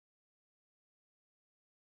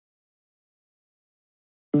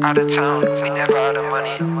Out of town, we never out of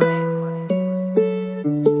money.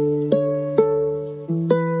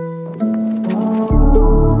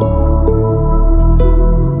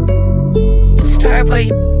 Starboy,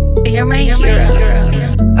 you're my hero.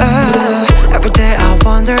 Every day I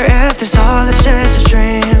wonder if this all is just a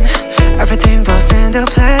dream. Everything falls into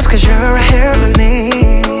place cause you're right here with me.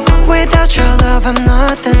 Without your love I'm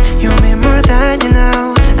nothing, you mean more than you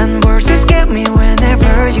know. And words escape me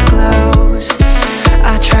whenever you close.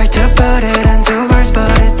 I try to put it into words but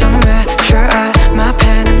it don't matter. My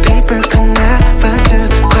pen and paper could never do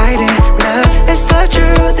quite enough. It's the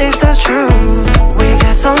truth, it's the truth. We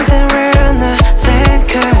got something real, nothing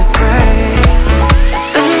could break.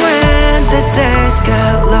 And when the days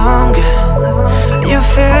get longer, you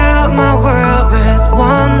fill my world with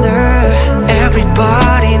wonder.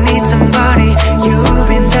 Everybody needs somebody, you've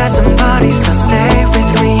been that somebody. So stay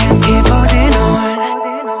with me and keep holding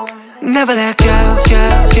on. Never let go.